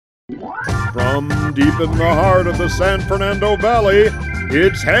From deep in the heart of the San Fernando Valley,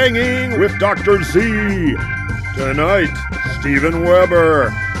 it's Hanging with Dr. Z. Tonight, Steven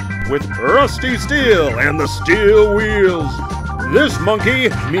Weber with Rusty Steel and the Steel Wheels. This monkey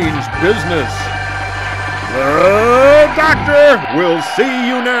means business. The doctor will see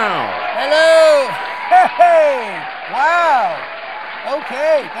you now. Hello. Hey. Wow.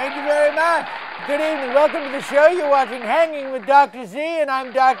 Okay. Thank you very much. Good evening. Welcome to the show. You're watching Hanging with Dr. Z, and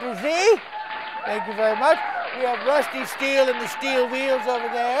I'm Dr. Z. Thank you very much. We have Rusty Steel and the Steel Wheels over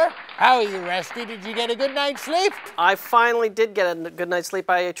there. How are you, Rusty? Did you get a good night's sleep? I finally did get a good night's sleep.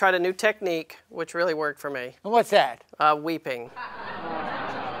 I tried a new technique, which really worked for me. And what's that? Weeping.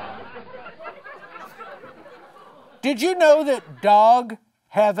 Did you know that dog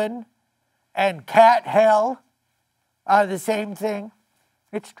heaven and cat hell are the same thing?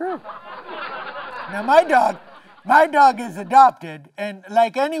 It's true. Now, my dog is adopted, and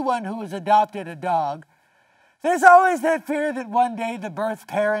like anyone who has adopted a dog, there's always that fear that one day the birth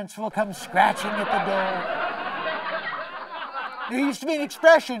parents will come scratching at the door. There used to be an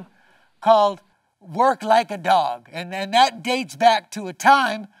expression called work like a dog, and that dates back to a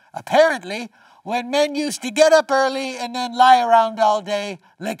time, apparently, when men used to get up early and then lie around all day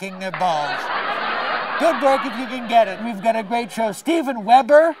licking their balls. Good work if you can get it. We've got a great show. Steven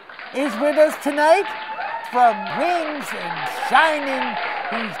Weber is with us tonight from Wings and Shining.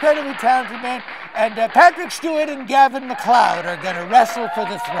 He's an incredibly talented man. And Patrick Stewart and Gavin MacLeod are going to wrestle for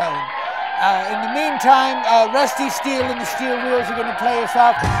the throne. In the meantime, Rusty Steel and the Steel Wheels are going to play us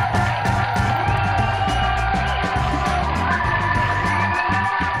off.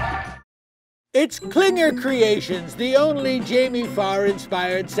 It's Klinger Creations, the only Jamie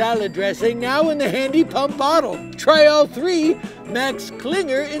Farr-inspired salad dressing now in the handy pump bottle. Try all 3 Max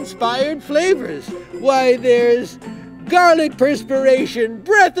Klinger-inspired flavors. Why, there's garlic perspiration,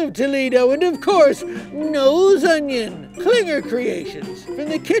 breath of Toledo, and of course, nose onion. Klinger Creations, from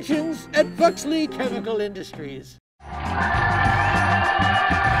the kitchens at Buxley Chemical Industries.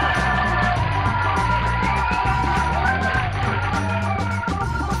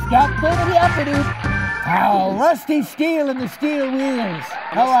 How Rusty Steel and the Steel Wheels.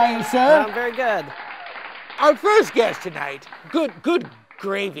 How are you, sir? I'm very good. Our first guest tonight, good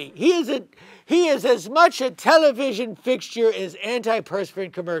gravy. He is as much a television fixture as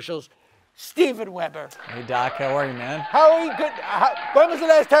antiperspirant commercials. Steven Weber. Hey, Doc, how are you, man? How are you? Good. When was the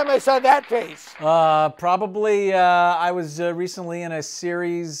last time I saw that face? Probably, I was recently in a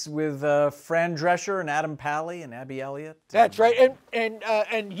series with Fran Drescher and Adam Pally and Abby Elliott. That's right.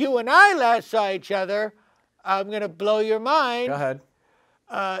 And you and I last saw each other. I'm going to blow your mind. Go ahead.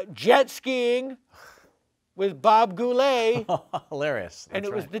 Jet skiing with Bob Goulet. Hilarious. And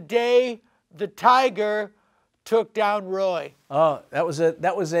it was right. the day the Tiger took down Roy. Oh, that was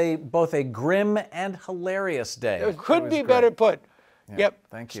both a grim and hilarious day. It couldn't be better put. Yeah, yep.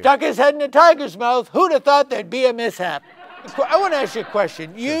 Thank you. Stuck his head in a tiger's mouth. Who'd have thought there'd be a mishap? I want to ask you a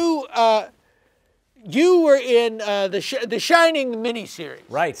question. Sure. You were in the Shining miniseries.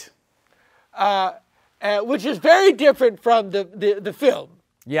 Right. Which is very different from the film.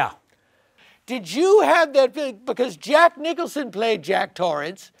 Yeah. Did you have that feeling? Because Jack Nicholson played Jack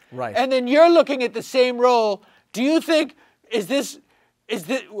Torrance. Right. And then you're looking at the same role. Do you think,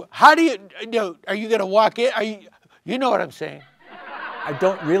 how do you know, are you going to walk in? You know what I'm saying? I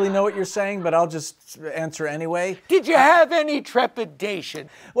don't really know what you're saying, but I'll just answer anyway. Did you have any trepidation?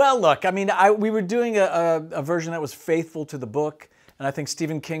 Well, look, I mean, we were doing a version that was faithful to the book, and I think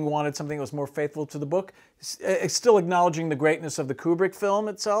Stephen King wanted something that was more faithful to the book, still acknowledging the greatness of the Kubrick film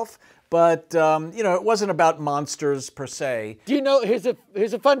itself, but you know, it wasn't about monsters per se. Do you know? Here's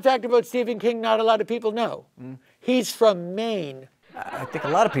a fun fact about Stephen King. Not a lot of people know. He's from Maine. I think a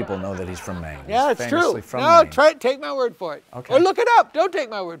lot of people know that he's from Maine. Yeah, he's it's true. From no, Maine. Take my word for it. Okay. Or look it up. Don't take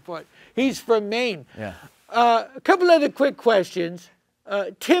my word for it. He's from Maine. Yeah. A couple other quick questions.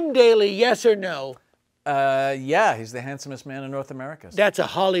 Tim Daly, yes or no? Yeah, he's the handsomest man in North America. That's a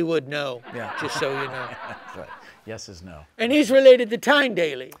Hollywood no. Yeah. Just so you know. That's right. Yes is no. And he's related to Tyne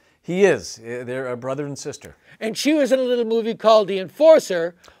Daly. He is. They're a brother and sister. And she was in a little movie called The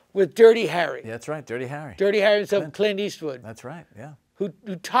Enforcer with Dirty Harry. Yeah, that's right, Dirty Harry. Dirty Harry himself, Clint Eastwood. That's right, yeah. Who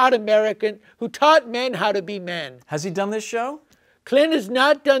taught men how to be men. Has he done this show? Clint has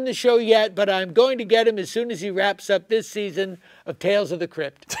not done the show yet, but I'm going to get him as soon as he wraps up this season of Tales of the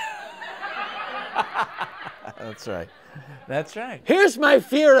Crypt. That's right. That's right. Here's my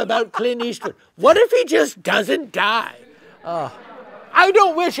fear about Clint Eastwood. What if he just doesn't die? I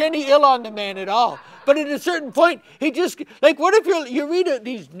don't wish any ill on the man at all. But at a certain point, he just, like, what if you read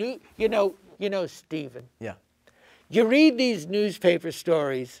these new, you know, Stephen. Yeah. You read these newspaper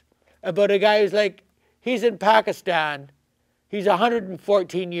stories about a guy who's like, he's in Pakistan. He's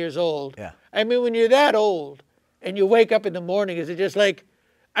 114 years old. Yeah. I mean, when you're that old and you wake up in the morning, is it just like,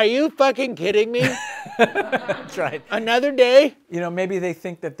 are you fucking kidding me? That's right. Another day? You know, maybe they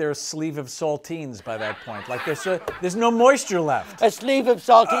think that they're a sleeve of saltines by that point. Like there's no moisture left. A sleeve of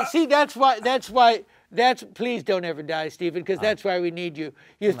saltines. See, please don't ever die, Stephen, because that's why we need you.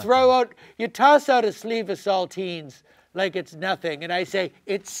 You toss out a sleeve of saltines like it's nothing, and I say,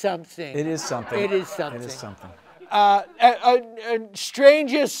 it's something. It is something. It is something. It is something. A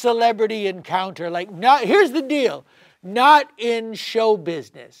strangest celebrity encounter, here's the deal, not in show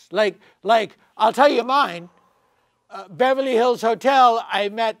business. Like I'll tell you mine. Beverly Hills Hotel, I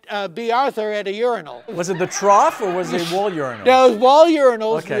met B. Arthur at a urinal. Was it the trough or was it wall urinal? No, it was wall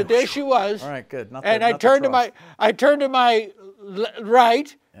urinals. Okay. There she was. All right, good. I turned to my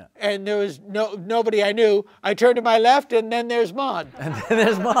right, and there was nobody I knew. I turned to my left, and then there's Maud. And then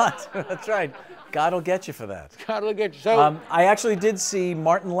there's Maud. That's right. God will get you for that. God will get you. So, I actually did see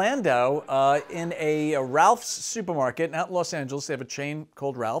Martin Landau in a Ralph's supermarket out in Los Angeles. They have a chain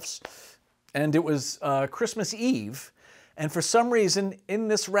called Ralph's. And it was Christmas Eve. And for some reason, in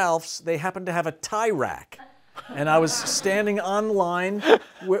this Ralph's, they happened to have a tie rack. And I was standing online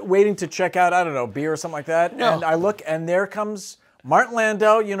waiting to check out, I don't know, beer or something like that. No. And I look, and there comes Martin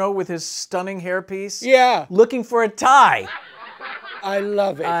Landau, you know, with his stunning hairpiece. Yeah. Looking for a tie. I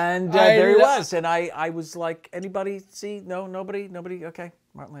love it. And there he was. And I was like, anybody see? No, nobody? Okay,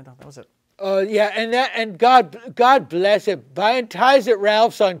 Martin Landau, that was it. Oh yeah, and God bless it. Buying ties at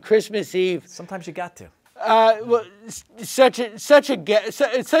Ralph's on Christmas Eve. Sometimes you got to. Well, such a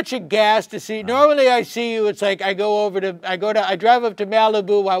gas to see. Normally I see you. It's like I drive up to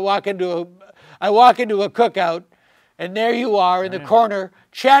Malibu. I walk into a cookout, and there you are in the corner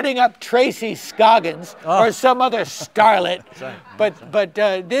chatting up Tracy Scoggins or some other starlet. But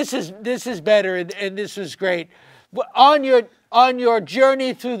this is better, and this was great. On your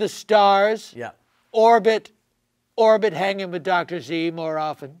journey through the stars, orbit hanging with Dr. Z more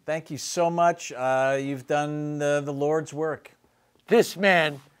often. Thank you so much. You've done the Lord's work. This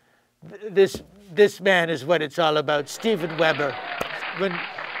man is what it's all about. Stephen Weber.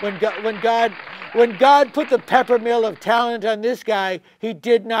 When God put the peppermill of talent on this guy, he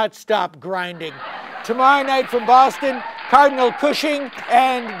did not stop grinding. Tomorrow night from Boston, Cardinal Cushing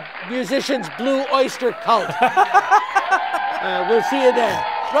and musicians Blue Oyster Cult. We'll see you then.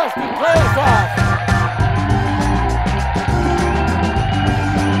 Rusty, play us off.